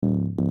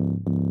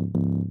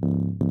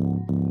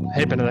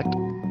Hey, Benedict.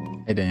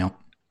 Hey, Daniel.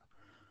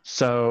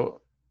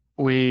 So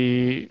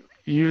we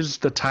use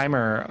the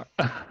timer,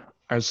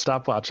 our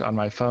stopwatch on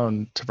my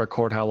phone to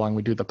record how long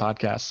we do the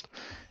podcast.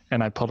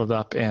 And I pulled it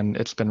up and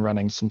it's been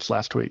running since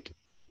last week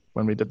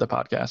when we did the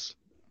podcast.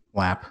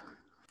 Lap.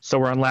 So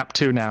we're on lap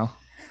 2 now,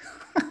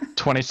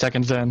 20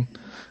 seconds in.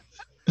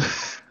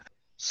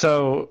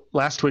 So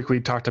last week we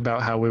talked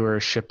about how we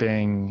were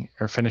shipping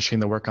or finishing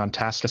the work on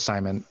task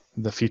assignment,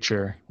 the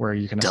feature where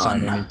you can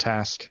assign any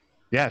task.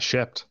 Yeah, it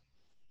shipped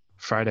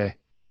Friday.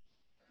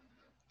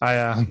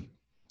 I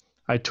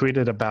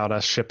tweeted about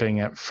us shipping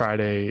it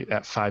Friday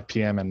at 5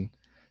 p.m. and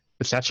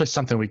it's actually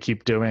something we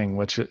keep doing,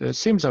 which it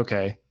seems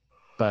okay,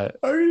 but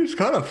I mean, it's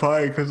kind of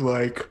funny because,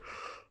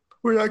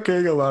 we're not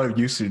getting a lot of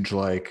usage,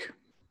 I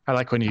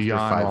like when you after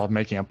yawn 5. while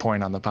making a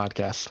point on the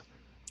podcast.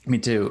 Me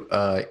too.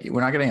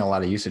 We're not getting a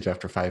lot of usage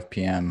after 5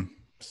 p.m.,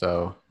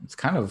 so it's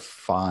kind of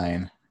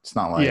fine. It's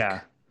not like...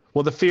 Yeah.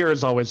 Well, the fear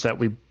is always that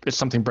if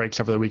something breaks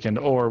over the weekend,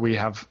 or we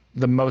have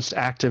the most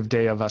active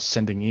day of us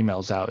sending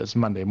emails out is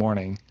Monday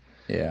morning.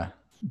 Yeah.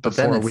 But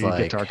then Before it's we like,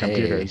 get to our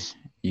computers.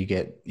 you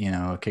get,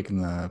 a kick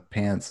in the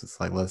pants. It's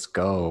like, let's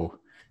go.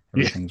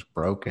 Everything's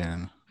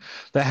broken.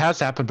 That has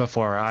happened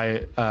before.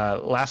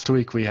 Last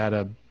week we had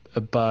a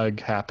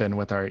bug happen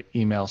with our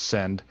email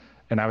send,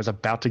 and I was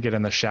about to get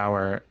in the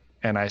shower,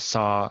 and I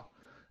saw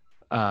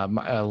an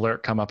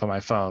alert come up on my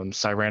phone.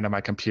 So I ran to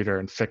my computer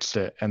and fixed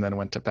it, and then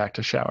went back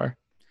to shower.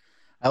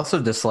 I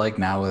also dislike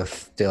now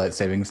with daylight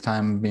savings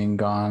time being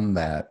gone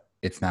that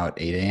it's now at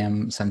 8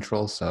 a.m.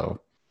 Central, so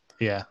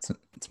yeah,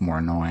 it's more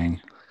annoying.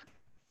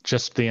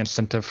 Just the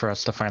incentive for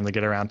us to finally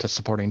get around to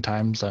supporting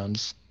time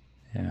zones.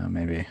 Yeah,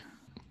 maybe.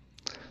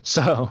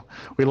 So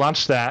we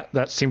launched that.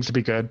 That seems to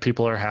be good.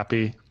 People are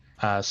happy.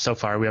 So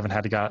far, we haven't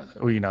had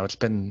it's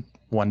been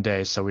one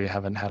day, so we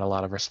haven't had a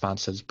lot of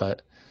responses,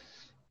 but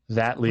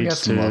that leads we got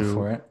some to love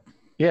for it.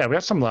 Yeah, we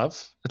have some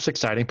love. It's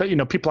exciting, but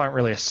people aren't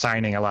really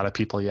assigning a lot of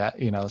people yet,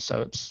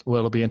 so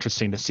it'll be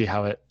interesting to see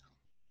how it,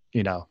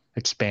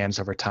 expands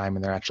over time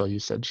in their actual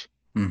usage.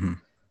 Mm-hmm.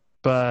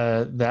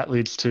 But that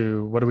leads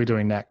to, what are we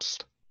doing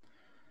next?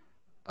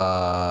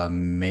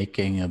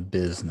 Making a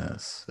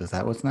business. Is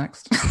that what's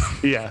next?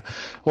 Yeah.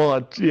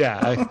 Well,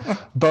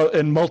 but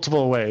in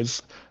multiple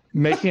ways,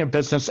 making a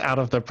business out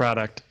of the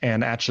product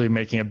and actually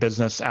making a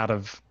business out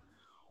of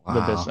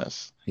the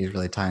business. He's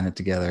really tying it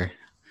together.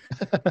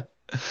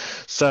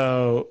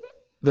 So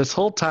this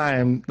whole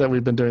time that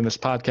we've been doing this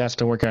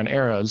podcast and working on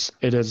Arrows,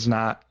 it is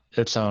not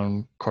its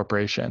own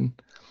corporation.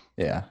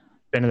 Yeah.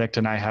 Benedict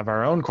and I have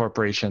our own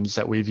corporations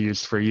that we've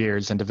used for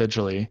years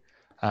individually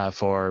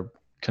for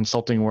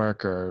consulting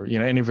work or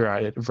any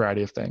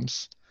variety of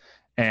things.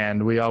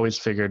 And we always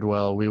figured,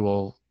 well, we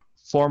will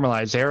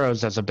formalize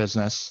Arrows as a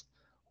business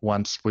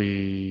once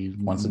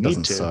it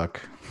doesn't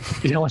suck.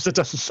 Once it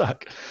doesn't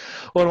suck.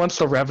 Well, once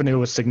the revenue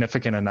was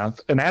significant enough.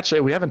 And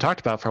actually, we haven't talked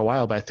about it for a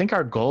while, but I think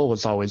our goal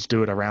was always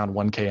do it around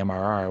 1K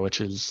MRR,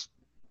 which is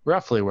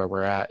roughly where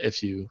we're at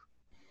if you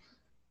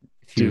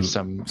do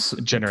some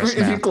generous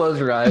math. If you close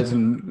your eyes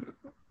and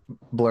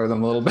blur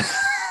them a little bit.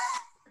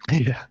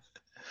 Yeah.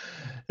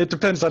 It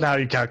depends on how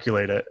you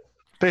calculate it.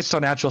 Based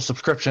on actual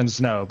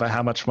subscriptions, no, but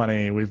how much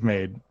money we've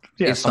made.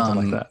 Yeah, Based something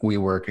on like that.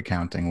 WeWork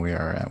accounting, we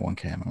are at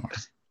 1K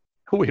MRR.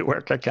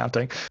 WeWork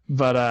accounting.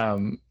 But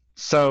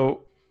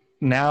so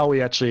now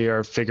we actually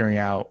are figuring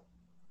out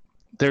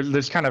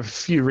there's kind of a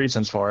few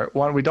reasons for it.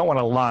 One, we don't want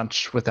to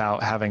launch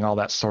without having all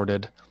that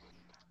sorted.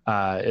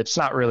 It's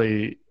not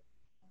really,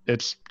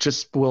 it's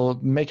just, we'll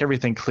make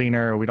everything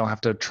cleaner. We don't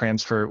have to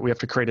transfer. We have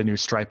to create a new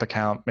Stripe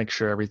account, make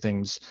sure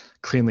everything's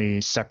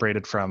cleanly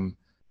separated from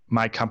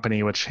my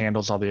company, which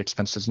handles all the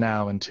expenses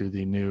now, into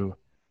the new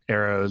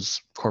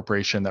Arrows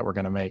corporation that we're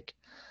going to make.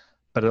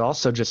 But it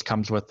also just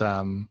comes with,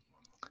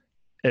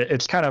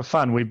 it's kind of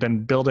fun. We've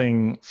been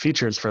building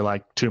features for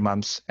like 2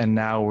 months, and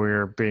now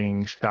we're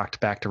being shocked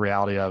back to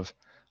reality of,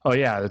 oh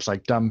yeah, it's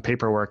like dumb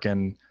paperwork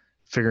and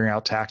figuring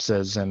out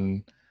taxes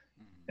and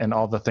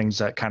all the things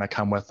that kind of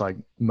come with like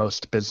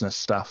most business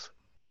stuff.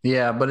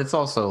 Yeah, but it's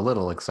also a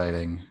little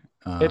exciting.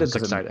 It is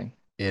exciting.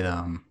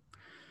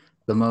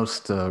 The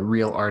most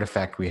real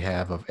artifact we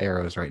have of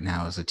Arrows right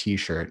now is a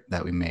T-shirt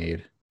that we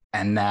made.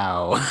 And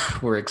now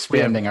we're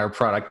expanding our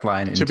product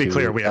line into To be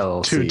clear, we have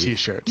LLC. 2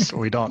 T-shirts.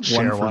 We don't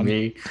share one. one. For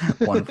me,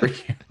 one for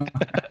you.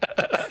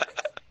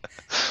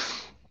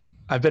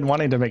 I've been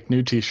wanting to make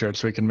new T-shirts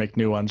so we can make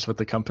new ones with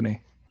the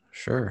company.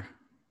 Sure.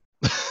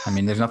 I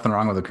mean, there's nothing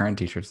wrong with the current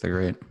T-shirts. They're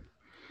great.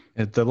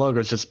 The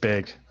logo's just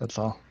big. That's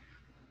all.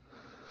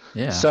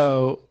 Yeah.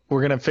 So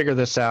we're going to figure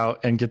this out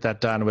and get that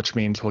done, which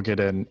means we'll get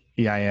an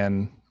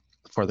EIN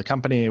for the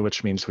company,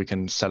 which means we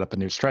can set up a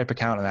new Stripe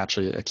account and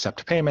actually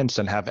accept payments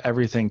and have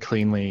everything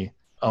cleanly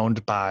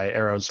owned by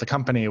Arrows, the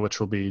company, which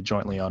will be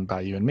jointly owned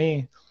by you and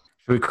me.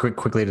 Should we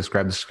quickly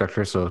describe the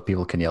structure so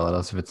people can yell at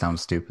us if it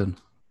sounds stupid?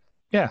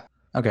 Yeah.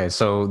 Okay,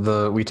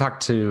 so we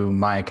talked to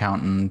my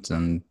accountant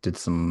and did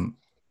some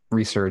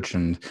research,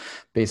 and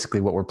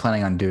basically what we're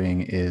planning on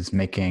doing is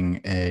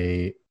making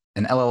an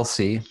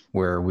LLC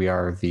where we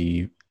are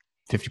the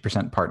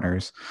 50%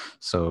 partners.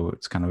 So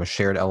it's kind of a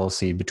shared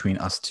LLC between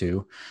us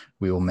two.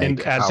 We will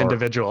make as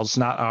individuals,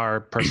 not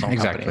our personal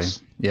exactly.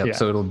 companies. Yep. Yeah.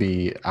 So it'll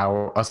be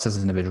us as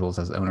individuals,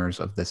 as owners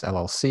of this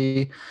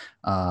LLC.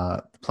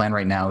 The plan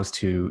right now is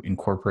to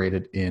incorporate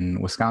it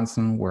in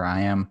Wisconsin, where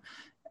I am,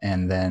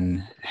 and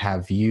then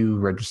have you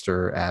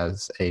register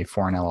as a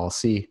foreign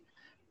LLC.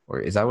 Or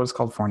is that what it's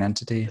called? Foreign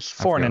entity? It's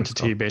foreign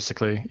entity,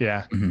 basically.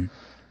 Yeah. Mm-hmm.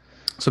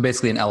 So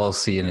basically an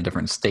LLC in a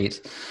different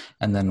state,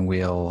 and then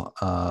we'll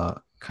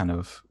kind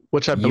of...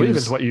 Which I believe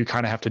is what you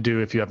kind of have to do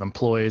if you have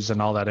employees and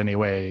all that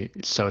anyway.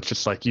 So it's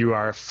just like you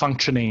are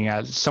functioning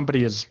as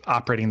somebody is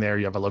operating there.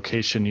 You have a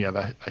location, you have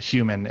a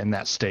human in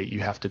that state. You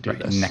have to do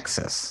this.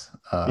 Nexus.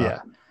 Yeah.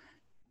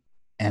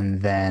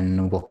 And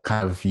then we'll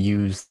kind of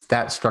use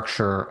that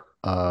structure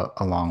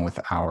along with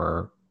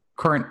our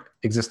current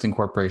existing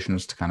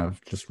corporations to kind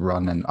of just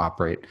run and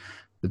operate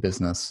the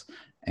business.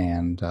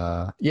 And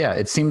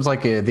it seems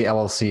like the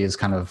LLC is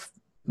kind of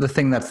the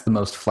thing that's the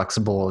most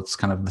flexible. It's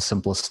kind of the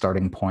simplest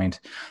starting point.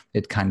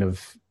 It kind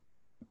of,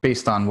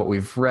 based on what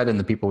we've read and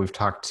the people we've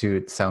talked to,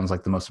 it sounds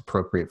like the most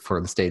appropriate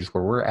for the stage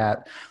where we're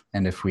at.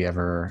 And if we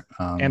ever...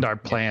 and our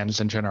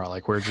plans in general,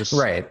 like we're just...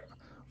 Right.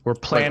 We're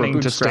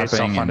planning to stay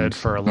self-funded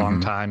for a long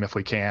mm-hmm. time if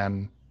we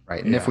can.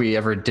 Right. And if we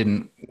ever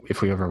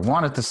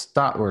wanted to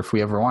stop, or if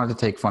we ever wanted to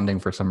take funding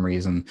for some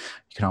reason,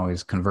 you can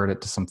always convert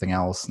it to something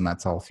else, and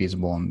that's all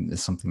feasible and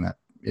is something that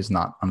is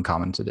not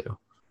uncommon to do.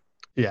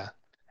 Yeah.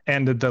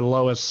 And the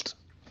lowest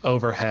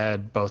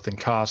overhead, both in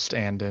cost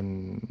and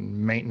in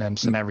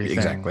maintenance and everything.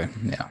 Exactly.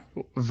 Yeah.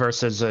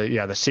 Versus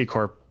the C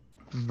Corp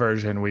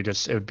version,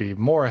 it would be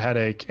more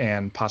headache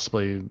and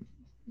possibly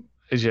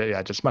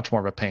just much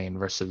more of a pain,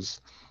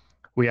 versus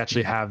we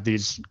actually have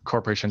these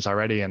corporations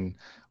already, and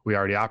we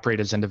already operate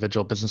as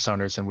individual business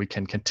owners, and we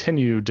can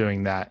continue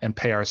doing that and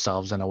pay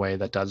ourselves in a way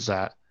that does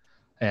that.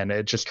 And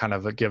it just kind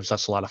of gives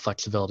us a lot of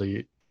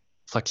flexibility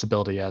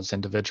as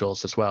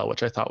individuals as well,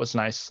 which I thought was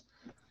nice.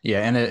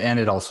 Yeah, and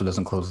it also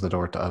doesn't close the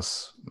door to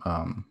us,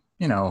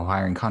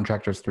 hiring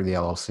contractors through the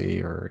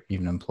LLC, or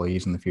even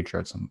employees in the future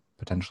at some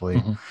potentially,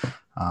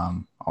 mm-hmm.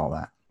 All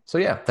that. So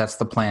yeah, that's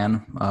the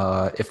plan.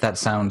 If that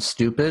sounds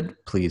stupid,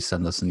 please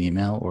send us an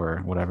email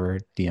or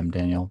whatever. DM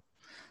Daniel,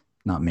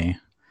 not me,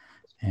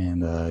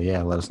 and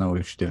let us know what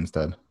we should do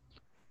instead.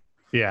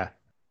 Yeah.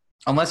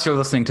 Unless you're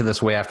listening to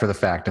this way after the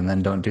fact, and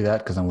then don't do that,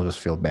 because then we'll just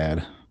feel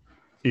bad.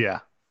 Yeah.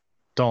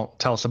 Don't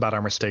tell us about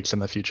our mistakes in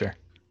the future.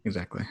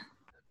 Exactly.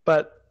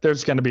 But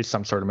there's going to be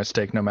some sort of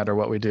mistake no matter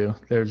what we do.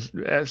 There's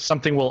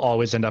something will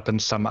always end up in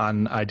some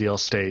unideal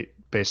state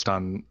based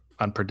on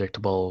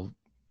unpredictable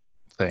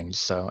things.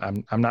 So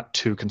I'm not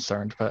too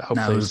concerned, but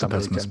hopefully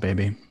somebody can.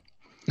 Baby.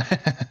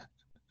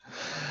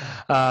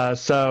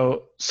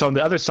 So on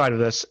the other side of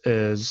this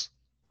is,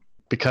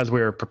 because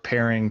we're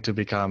preparing to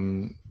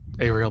become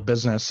a real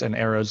business, and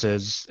Arrows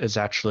is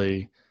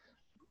actually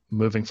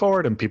moving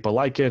forward and people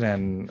like it,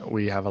 and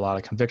we have a lot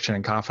of conviction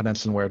and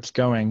confidence in where it's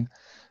going.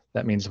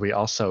 That means we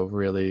also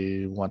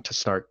really want to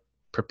start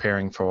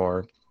preparing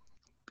for,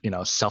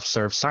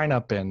 self-serve sign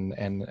up and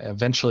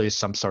eventually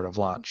some sort of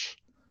launch.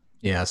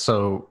 Yeah.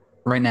 So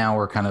right now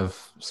we're kind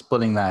of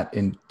splitting that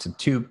into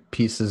two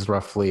pieces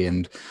roughly.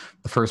 And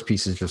the first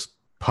piece is just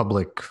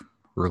public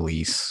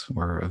release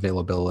or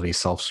availability,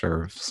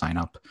 self-serve sign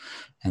up.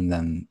 And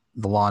then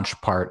the launch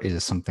part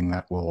is something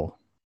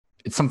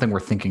it's something we're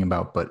thinking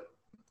about, but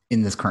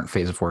in this current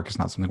phase of work, it's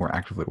not something we're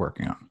actively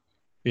working on.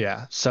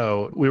 Yeah.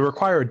 So we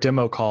require a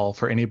demo call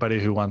for anybody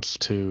who wants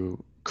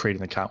to create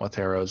an account with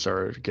Arrows,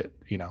 or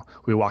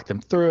we walk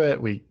them through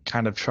it. We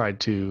kind of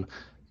tried to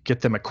get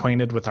them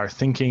acquainted with our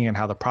thinking and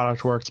how the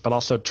product works, but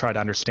also try to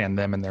understand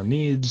them and their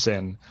needs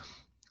and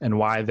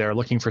why they're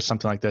looking for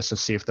something like this, to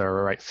see if they're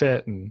a right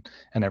fit and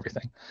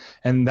everything.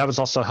 And that was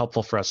also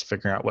helpful for us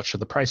figuring out what should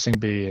the pricing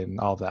be and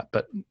all of that.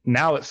 But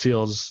now it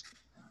feels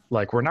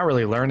like we're not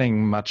really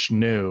learning much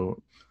new.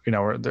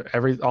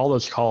 All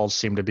those calls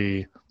seem to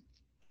be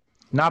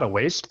not a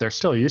waste. They're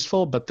still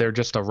useful, but they're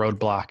just a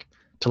roadblock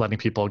to letting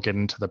people get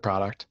into the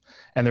product.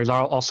 And there's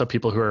also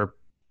people who are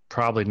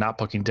probably not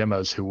booking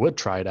demos who would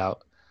try it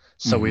out.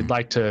 So we'd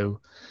like to,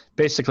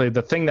 basically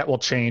the thing that will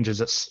change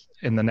is it's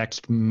in the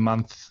next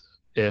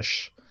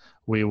month-ish,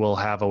 we will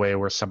have a way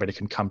where somebody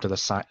can come to the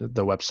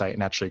website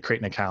and actually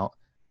create an account,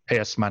 pay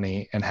us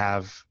money, and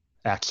have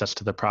access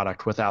to the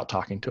product without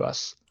talking to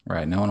us.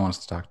 Right. No one wants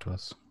to talk to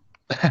us.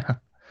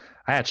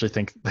 I actually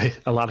think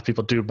a lot of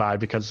people do buy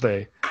because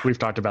we've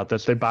talked about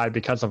this, they buy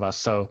because of us.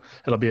 So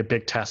it'll be a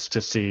big test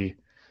to see,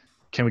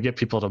 can we get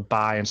people to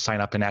buy and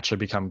sign up and actually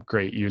become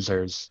great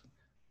users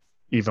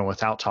even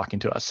without talking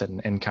to us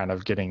and kind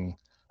of getting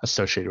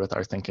associated with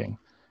our thinking?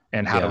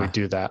 And how do we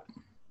do that?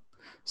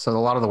 So a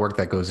lot of the work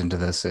that goes into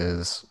this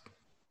is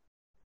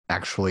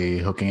actually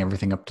hooking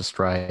everything up to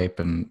Stripe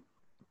and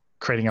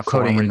creating a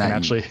form where you can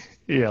actually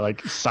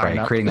sign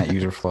up. Creating that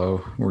user flow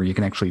where you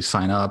can actually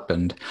sign up,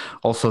 and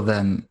also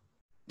then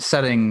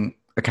setting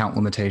account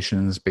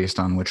limitations based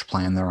on which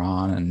plan they're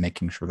on, and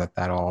making sure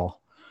that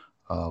all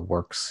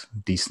works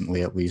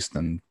decently at least,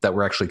 and that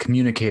we're actually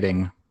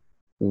communicating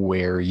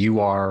where you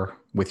are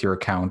with your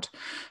account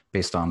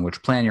based on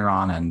which plan you're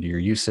on and your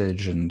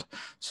usage. And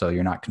so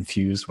you're not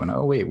confused when,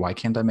 oh, wait, why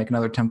can't I make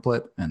another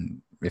template?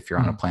 And if you're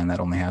on a plan that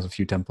only has a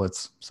few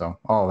templates. So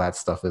all that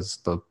stuff is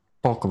the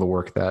bulk of the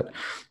work that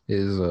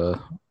is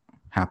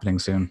happening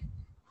soon.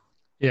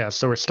 Yeah,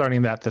 so we're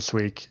starting that this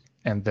week.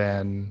 And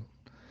then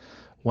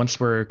once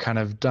we're kind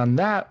of done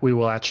that, we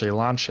will actually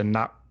launch and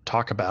not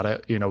talk about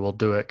it. We'll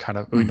do it kind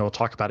of, we'll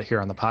talk about it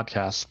here on the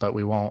podcast, but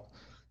we won't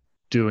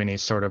do any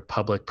sort of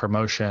public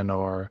promotion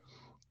or,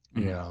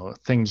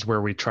 things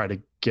where we try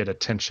to get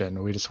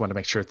attention. We just want to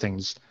make sure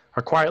things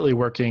are quietly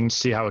working,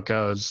 see how it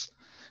goes.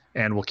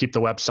 And we'll keep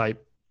the website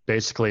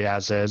basically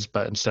as is,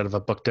 but instead of a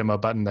book demo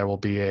button, there will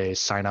be a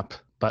sign up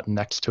button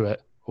next to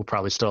it. We'll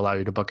probably still allow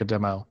you to book a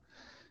demo.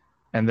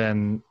 And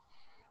then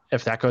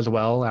if that goes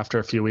well, after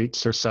a few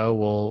weeks or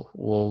so,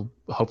 we'll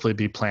hopefully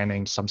be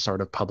planning some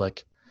sort of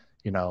public,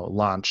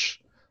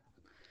 launch.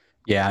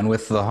 Yeah, and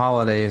with the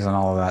holidays and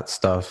all of that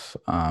stuff,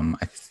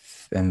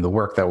 and the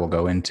work that will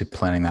go into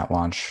planning that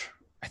launch,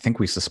 I think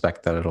we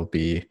suspect that it'll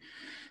be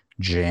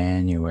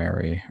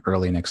January,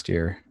 early next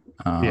year,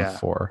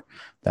 for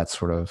that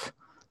sort of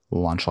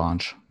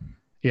launch.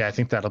 Yeah, I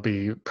think that'll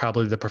be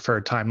probably the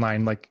preferred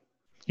timeline. Like,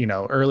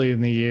 early in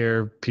the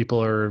year,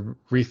 people are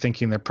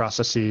rethinking their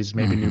processes,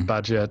 maybe new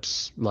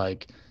budgets.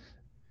 Like,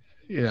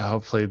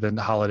 hopefully the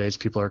holidays,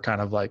 people are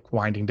kind of like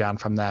winding down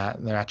from that,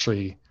 and they're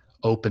actually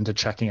open to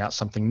checking out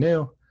something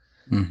new.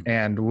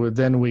 And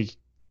then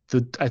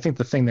I think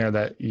the thing there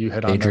that you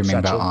hit on, daydreaming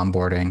about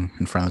onboarding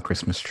in front of the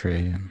Christmas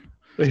tree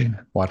and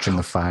watching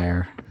the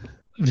fire.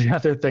 The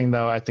other thing,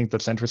 though, I think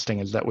that's interesting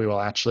is that we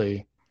will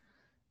actually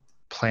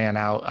plan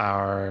out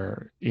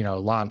our,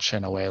 launch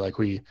in a way like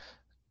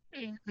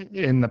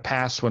in the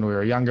past when we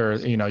were younger,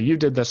 you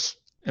did this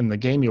in the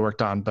game you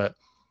worked on, but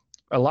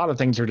a lot of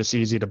things are just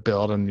easy to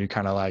build and you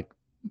kind of like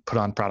put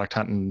on Product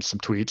Hunt and some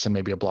tweets and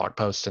maybe a blog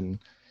post. And,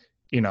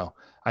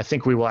 I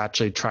think we will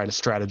actually try to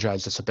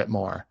strategize this a bit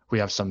more. We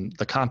have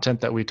the content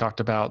that we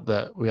talked about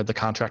that we had the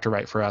contractor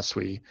write for us.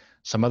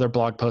 Some other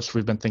blog posts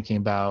we've been thinking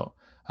about,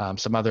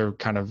 some other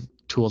kind of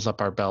tools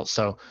up our belt.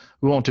 So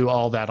we won't do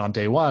all that on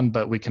day one,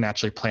 but we can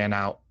actually plan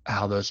out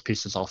how those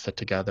pieces all fit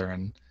together.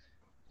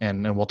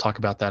 And we'll talk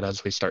about that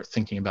as we start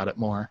thinking about it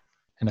more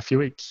in a few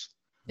weeks.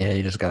 Yeah,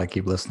 you just got to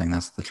keep listening.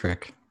 That's the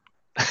trick.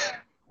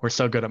 We're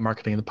so good at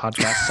marketing the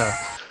podcast. So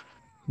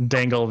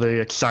dangle the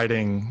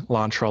exciting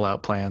launch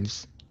rollout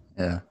plans.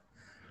 Yeah.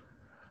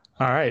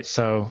 All right.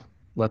 So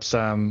let's,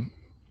 I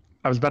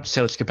was about to say,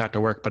 let's get back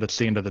to work, but it's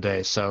the end of the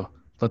day. So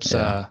let's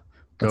go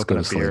open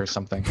a beer or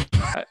something.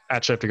 I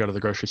actually have to go to the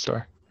grocery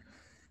store.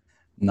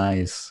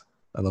 Nice.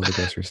 I love the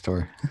grocery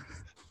store.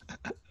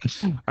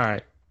 All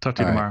right. Talk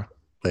to you tomorrow.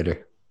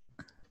 Later.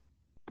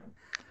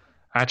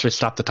 I actually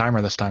stopped the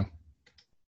timer this time.